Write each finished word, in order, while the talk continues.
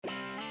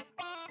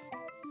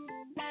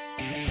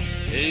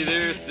Hey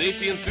there,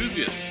 safety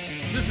enthusiasts.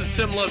 This is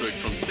Tim Ludwig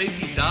from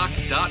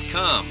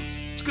SafetyDoc.com.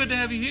 It's good to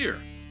have you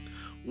here.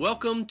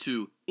 Welcome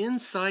to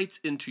Insights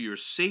into Your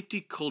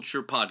Safety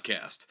Culture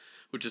podcast,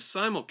 which is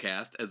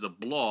simulcast as a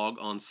blog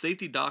on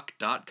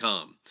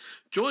SafetyDoc.com.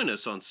 Join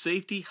us on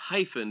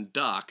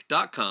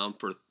Safety-Doc.com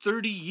for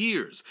 30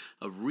 years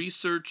of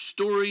research,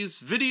 stories,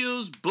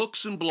 videos,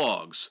 books, and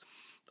blogs,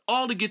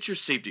 all to get your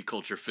safety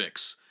culture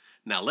fix.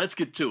 Now let's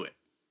get to it.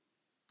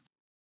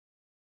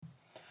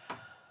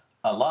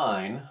 A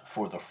line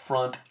for the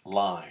front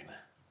line.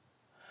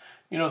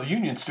 You know, the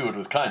union steward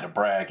was kind of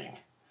bragging.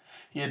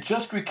 He had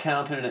just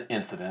recounted an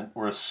incident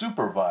where a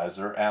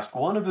supervisor asked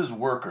one of his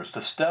workers to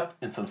step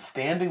in some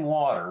standing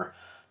water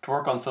to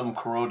work on some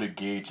corroded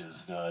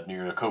gauges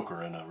near a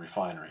coker in a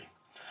refinery.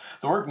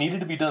 The work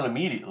needed to be done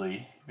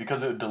immediately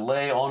because it would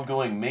delay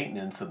ongoing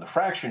maintenance in the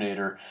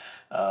fractionator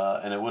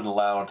and it wouldn't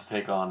allow it to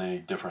take on any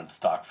different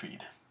stock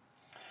feed.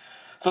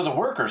 So the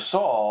worker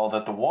saw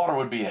that the water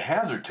would be a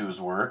hazard to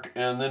his work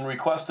and then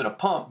requested a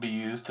pump be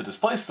used to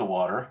displace the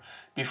water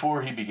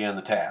before he began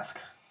the task.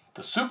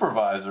 The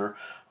supervisor,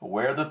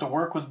 aware that the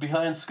work was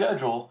behind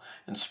schedule,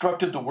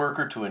 instructed the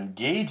worker to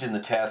engage in the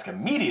task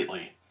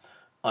immediately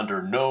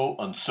under no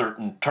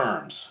uncertain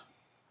terms.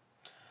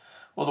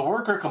 Well, the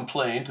worker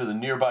complained to the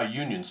nearby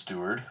union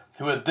steward,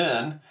 who had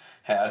then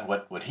had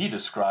what he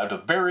described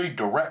a very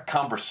direct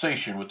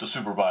conversation with the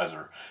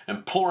supervisor,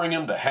 imploring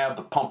him to have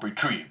the pump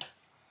retrieved.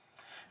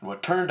 In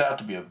what turned out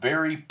to be a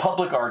very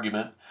public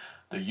argument,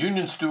 the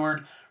union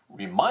steward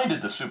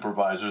reminded the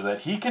supervisor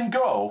that he can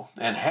go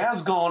and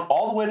has gone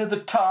all the way to the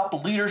top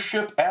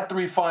leadership at the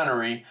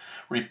refinery,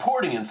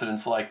 reporting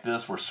incidents like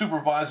this where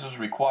supervisors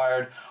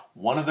required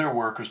one of their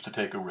workers to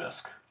take a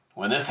risk.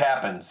 When this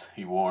happens,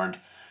 he warned,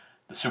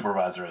 the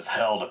supervisor has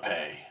hell to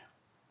pay.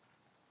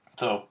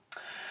 So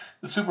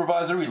the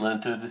supervisor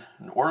relented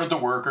and ordered the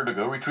worker to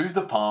go retrieve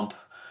the pump,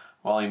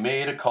 while he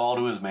made a call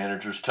to his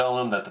managers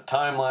telling him that the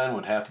timeline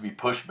would have to be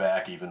pushed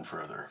back even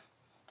further.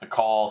 A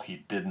call he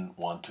didn't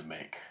want to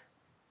make.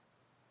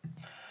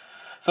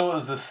 So it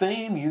was the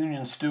same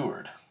union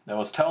steward that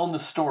was telling the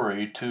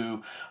story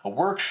to a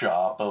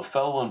workshop of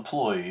fellow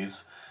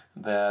employees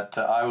that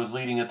I was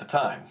leading at the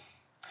time.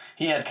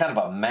 He had kind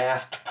of a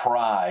masked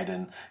pride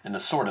and a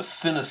sort of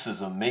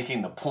cynicism,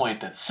 making the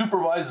point that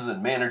supervisors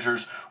and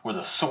managers were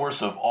the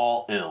source of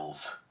all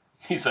ills.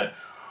 He said,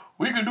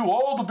 "We can do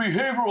all the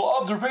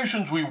behavioral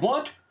observations we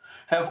want,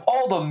 have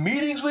all the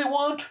meetings we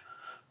want,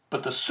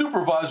 but the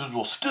supervisors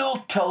will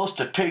still tell us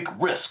to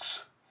take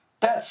risks.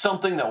 That's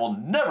something that will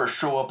never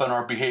show up in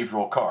our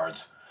behavioral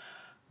cards.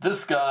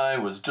 This guy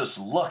was just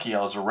lucky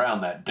I was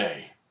around that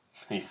day,"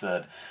 he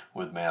said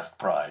with masked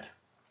pride.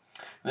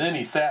 Then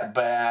he sat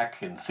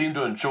back and seemed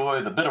to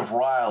enjoy the bit of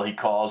rile he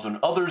caused when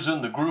others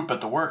in the group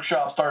at the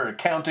workshop started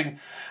recounting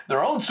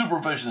their own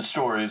supervision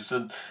stories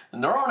and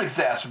their own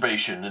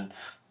exacerbation. And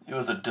it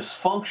was a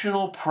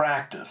dysfunctional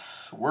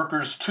practice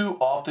workers too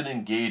often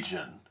engage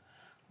in,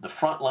 the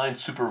frontline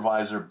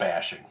supervisor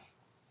bashing.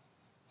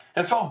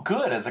 It felt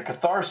good as a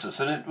catharsis,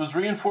 and it was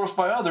reinforced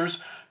by others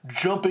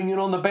jumping in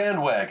on the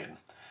bandwagon.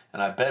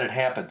 And I bet it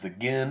happens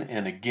again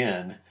and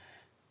again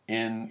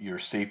in your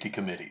safety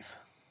committees.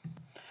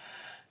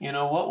 You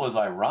know, what was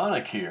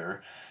ironic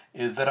here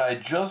is that I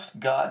just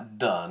got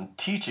done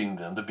teaching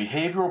them the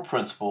behavioral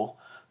principle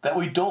that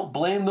we don't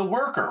blame the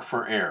worker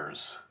for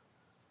errors.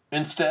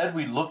 Instead,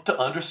 we look to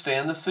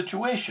understand the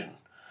situation,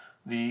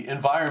 the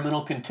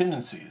environmental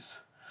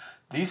contingencies,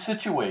 these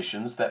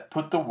situations that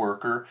put the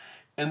worker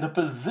in the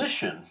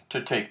position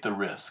to take the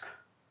risk.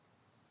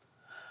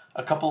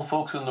 A couple of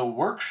folks in the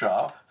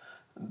workshop,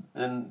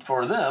 and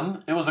for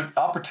them, it was an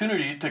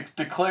opportunity to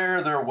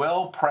declare their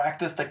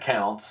well-practiced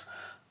accounts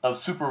of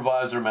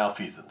supervisor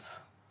malfeasance.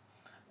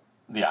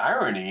 The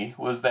irony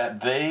was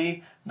that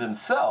they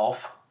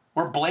themselves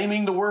were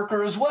blaming the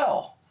worker as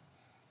well.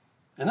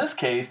 In this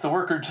case, the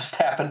worker just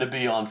happened to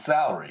be on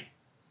salary.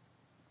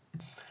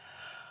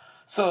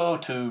 So,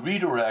 to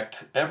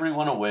redirect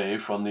everyone away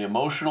from the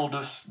emotional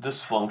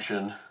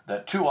dysfunction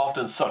that too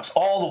often sucks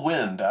all the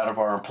wind out of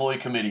our employee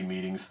committee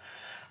meetings,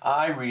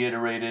 I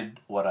reiterated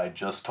what I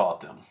just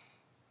taught them.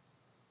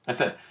 I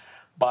said,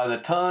 by the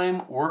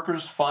time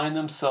workers find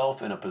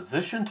themselves in a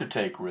position to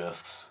take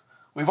risks,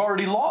 we've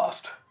already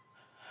lost.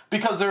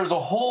 Because there's a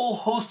whole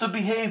host of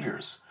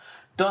behaviors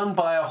done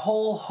by a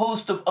whole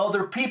host of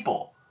other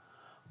people,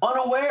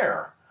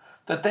 unaware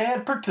that they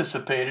had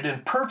participated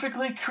in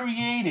perfectly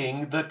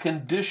creating the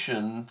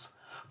conditions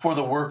for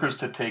the workers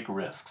to take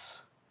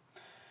risks.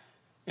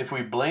 If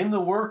we blame the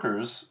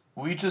workers,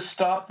 we just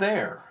stop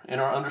there in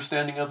our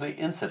understanding of the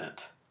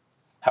incident.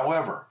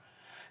 However,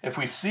 if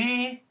we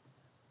see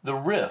the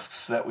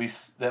risks that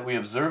we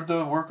observe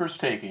the workers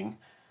taking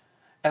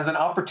as an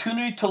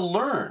opportunity to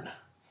learn,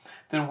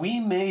 then we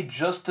may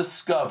just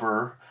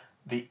discover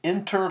the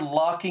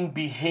interlocking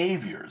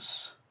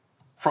behaviors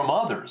from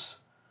others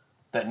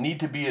that need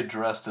to be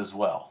addressed as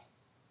well.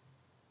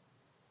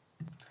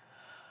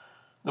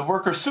 The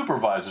worker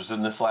supervisors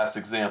in this last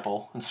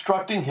example,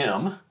 instructing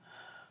him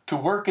to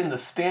work in the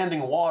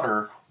standing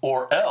water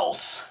or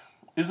else,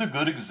 is a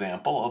good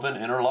example of an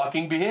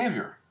interlocking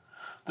behavior.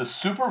 The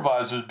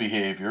supervisor's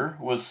behavior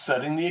was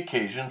setting the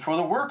occasion for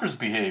the worker's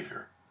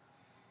behavior.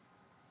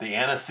 The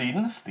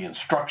antecedents, the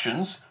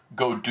instructions,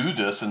 go do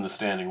this in the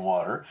standing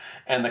water,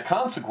 and the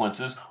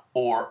consequences,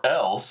 or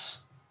else,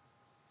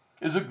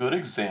 is a good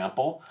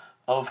example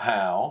of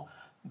how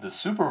the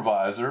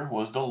supervisor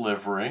was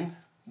delivering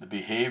the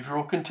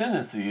behavioral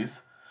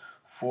contingencies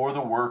for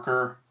the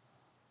worker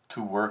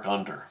to work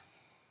under.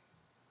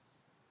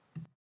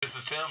 This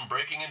is Tim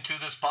breaking into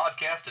this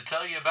podcast to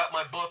tell you about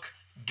my book,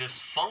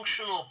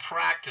 Dysfunctional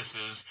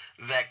Practices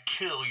That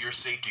Kill Your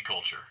Safety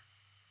Culture.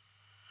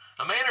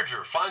 A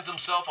manager finds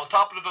himself on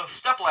top of a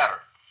stepladder.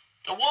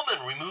 A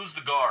woman removes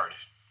the guard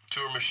to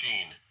her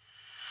machine.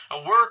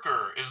 A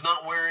worker is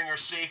not wearing her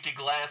safety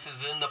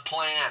glasses in the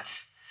plant.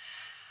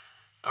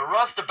 A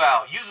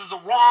rustabout uses the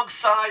wrong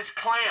size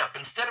clamp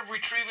instead of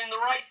retrieving the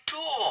right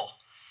tool.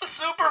 A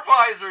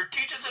supervisor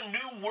teaches a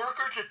new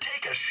worker to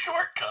take a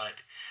shortcut.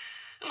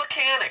 A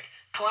mechanic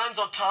climbs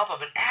on top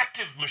of an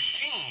active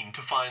machine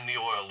to find the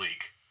oil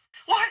leak.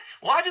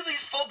 Why do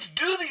these folks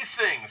do these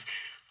things?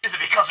 Is it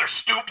because they're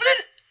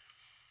stupid?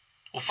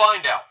 We'll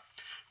find out.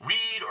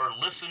 Read or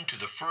listen to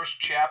the first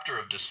chapter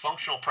of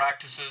Dysfunctional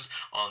Practices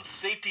on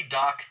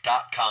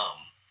safetydoc.com.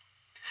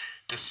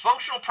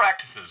 Dysfunctional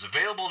Practices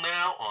available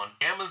now on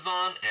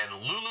Amazon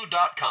and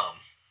Lulu.com.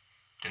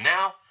 And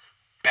now,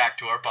 back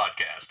to our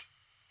podcast.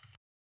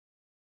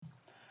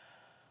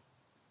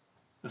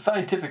 The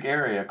scientific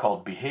area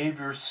called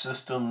behavior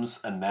systems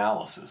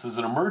analysis is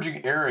an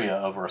emerging area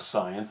of our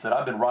science that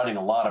I've been writing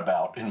a lot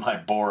about in my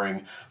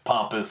boring,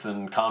 pompous,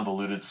 and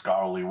convoluted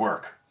scholarly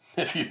work.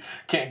 If you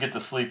can't get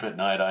to sleep at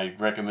night, I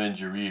recommend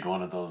you read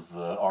one of those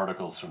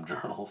articles from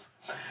journals.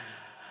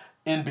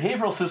 In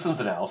behavioral systems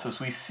analysis,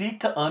 we seek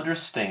to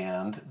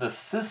understand the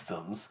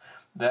systems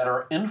that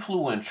are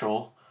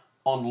influential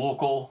on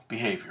local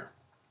behavior.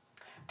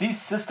 These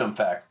system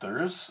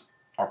factors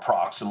are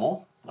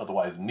proximal,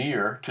 otherwise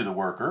near to the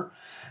worker.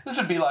 This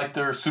would be like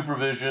their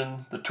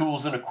supervision, the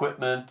tools and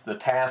equipment, the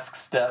task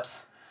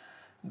steps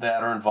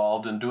that are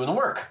involved in doing the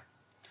work.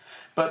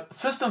 But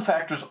system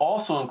factors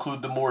also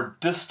include the more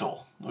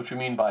distal, which we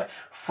mean by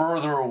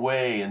further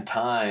away in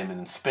time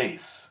and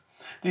space.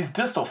 These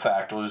distal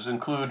factors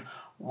include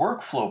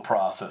workflow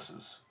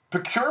processes,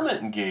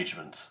 procurement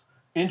engagements,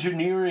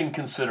 engineering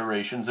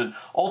considerations, and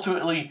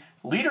ultimately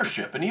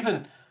leadership and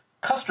even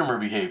customer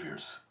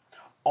behaviors.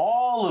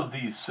 All of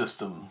these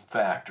system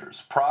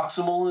factors,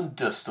 proximal and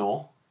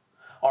distal,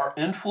 are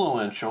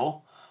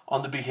influential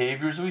on the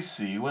behaviors we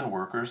see when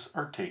workers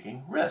are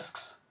taking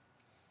risks.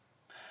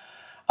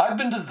 I've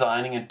been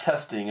designing and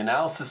testing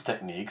analysis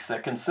techniques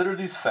that consider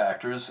these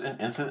factors in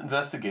incident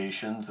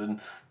investigations and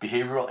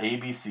behavioral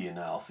ABC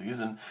analyses.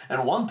 And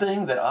one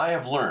thing that I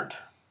have learned,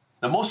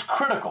 the most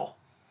critical,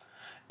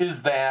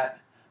 is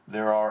that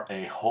there are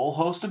a whole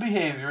host of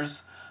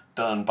behaviors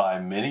done by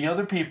many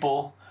other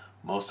people,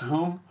 most of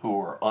whom who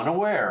are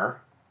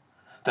unaware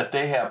that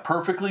they have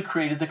perfectly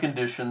created the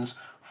conditions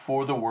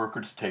for the worker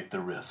to take the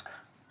risk.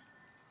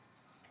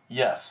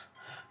 Yes,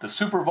 the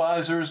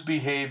supervisor's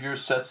behavior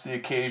sets the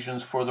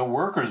occasions for the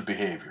worker's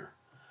behavior.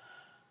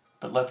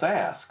 But let's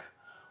ask,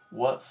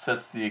 what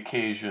sets the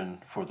occasion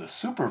for the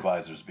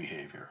supervisor's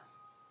behavior?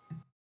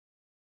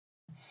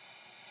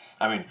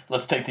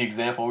 Let's take the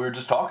example we were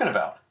just talking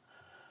about.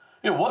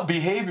 What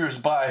behaviors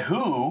by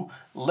who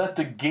let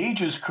the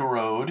gauges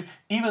corrode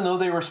even though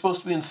they were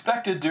supposed to be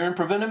inspected during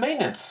preventive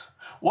maintenance?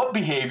 What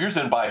behaviors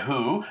and by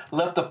who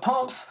left the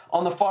pumps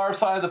on the far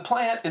side of the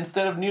plant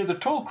instead of near the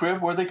tool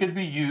crib where they could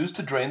be used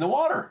to drain the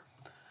water?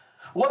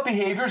 What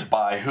behaviors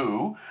by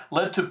who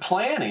led to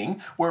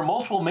planning where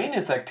multiple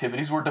maintenance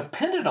activities were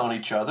dependent on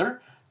each other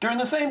during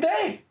the same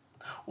day?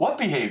 What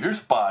behaviors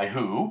by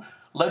who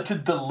led to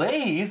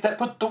delays that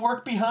put the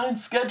work behind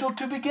schedule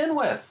to begin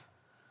with?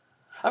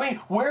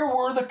 Where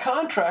were the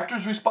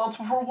contractors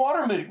responsible for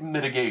water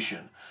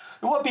mitigation?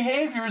 And what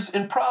behaviors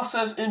in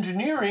process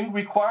engineering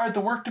required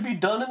the work to be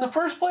done in the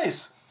first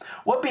place?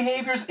 What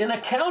behaviors in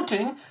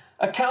accounting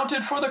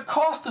accounted for the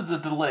cost of the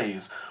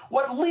delays?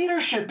 What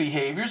leadership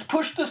behaviors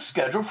pushed the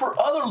schedule for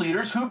other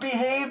leaders who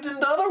behaved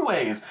in other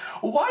ways?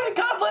 Why did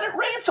God let it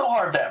rain so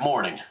hard that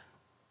morning?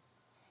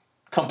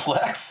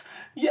 Complex?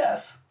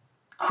 Yes.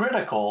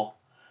 Critical?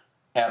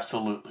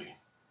 Absolutely.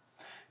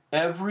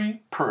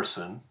 Every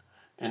person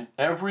in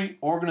every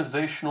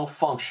organizational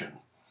function,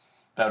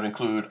 that would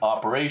include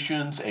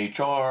operations,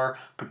 HR,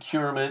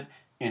 procurement,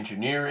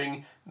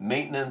 engineering,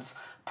 maintenance,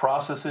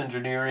 process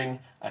engineering,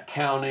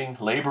 accounting,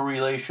 labor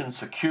relations,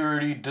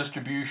 security,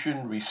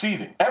 distribution,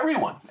 receiving.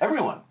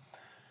 Everyone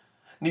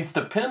needs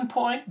to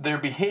pinpoint their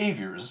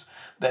behaviors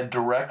that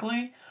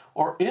directly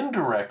or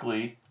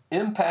indirectly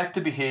impact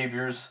the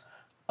behaviors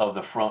of the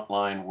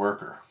frontline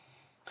worker.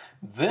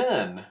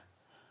 Then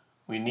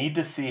we need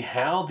to see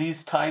how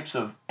these types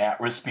of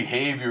at-risk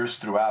behaviors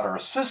throughout our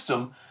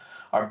system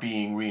are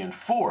being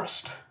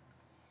reinforced.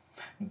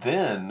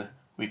 Then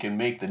we can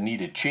make the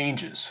needed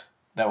changes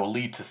that will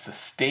lead to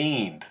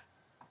sustained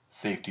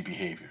safety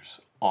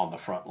behaviors on the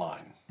front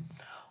line.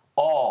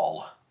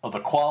 All of the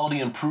quality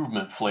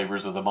improvement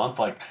flavors of the month,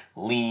 like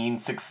Lean,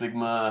 Six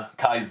Sigma,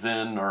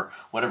 Kaizen, or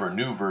whatever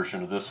new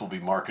version of this will be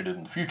marketed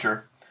in the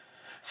future,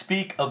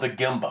 speak of the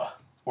Gemba,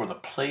 or the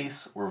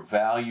place where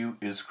value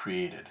is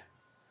created.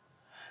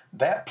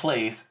 That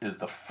place is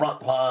the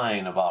front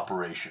line of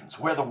operations,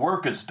 where the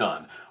work is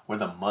done, where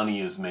the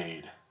money is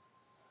made.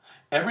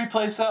 Every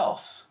place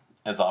else,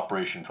 as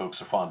operation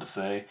folks are fond to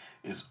say,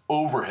 is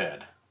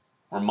overhead,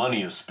 where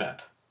money is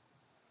spent.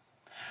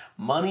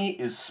 Money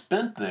is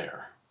spent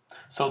there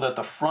so that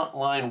the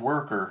frontline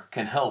worker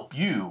can help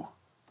you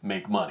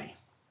make money.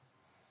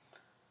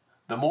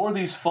 The more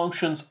these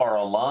functions are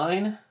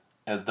aligned,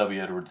 as W.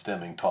 Edwards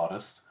Deming taught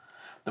us,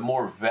 the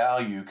more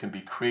value can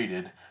be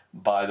created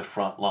by the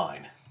front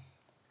line.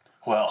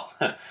 Well,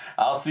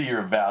 I'll see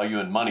your value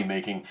in money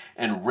making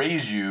and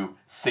raise you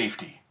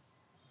safety.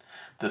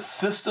 The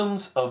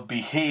systems of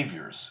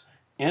behaviors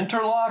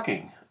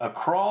interlocking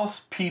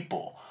across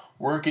people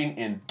working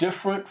in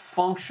different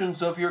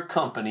functions of your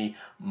company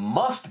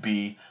must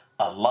be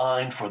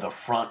aligned for the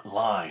front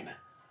line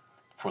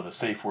for the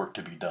safe work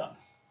to be done.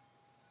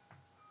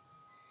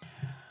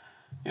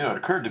 You know, it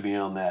occurred to me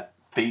on that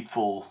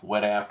fateful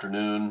wet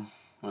afternoon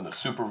when the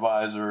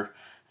supervisor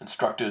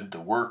instructed the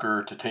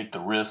worker to take the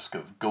risk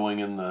of going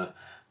in the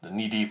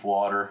knee-deep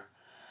water.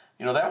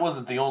 You know, that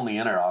wasn't the only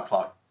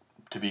interlock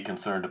to be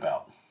concerned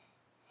about.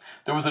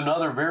 There was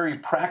another very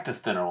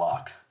practiced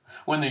interlock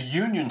when the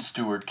union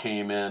steward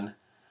came in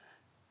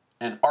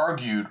and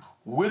argued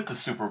with the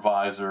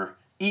supervisor,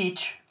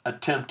 each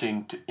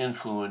attempting to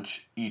influence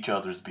each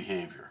other's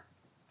behavior.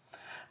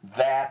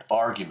 That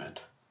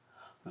argument,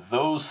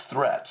 those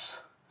threats,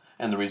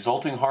 and the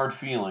resulting hard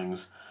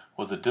feelings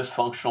was a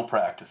dysfunctional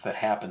practice that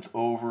happens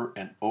over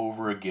and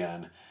over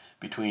again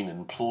between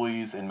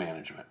employees and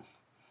management.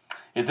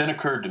 It then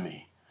occurred to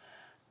me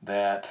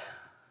that,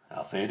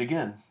 I'll say it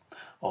again,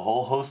 a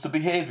whole host of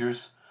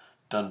behaviors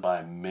done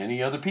by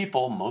many other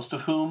people, most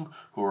of whom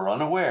who are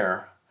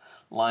unaware,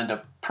 lined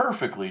up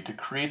perfectly to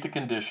create the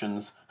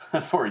conditions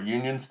for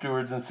union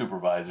stewards and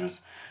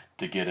supervisors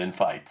to get in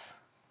fights.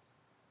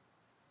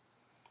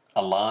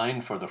 A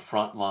line for the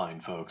front line,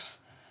 folks.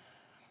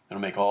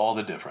 It'll make all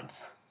the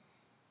difference.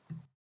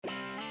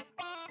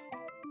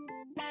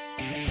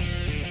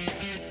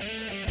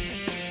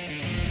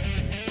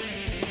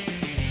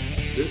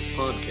 This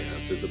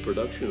podcast is a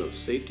production of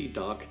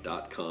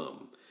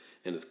SafetyDoc.com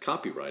and is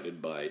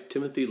copyrighted by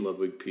Timothy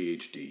Ludwig,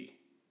 Ph.D.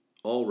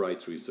 All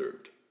rights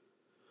reserved.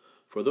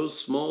 For those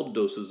small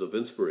doses of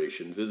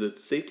inspiration, visit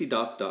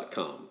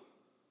SafetyDoc.com.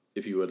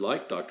 If you would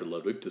like Dr.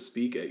 Ludwig to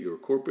speak at your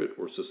corporate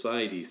or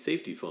society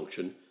safety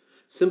function,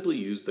 simply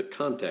use the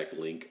contact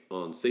link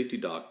on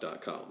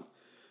SafetyDoc.com.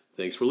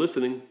 Thanks for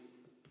listening.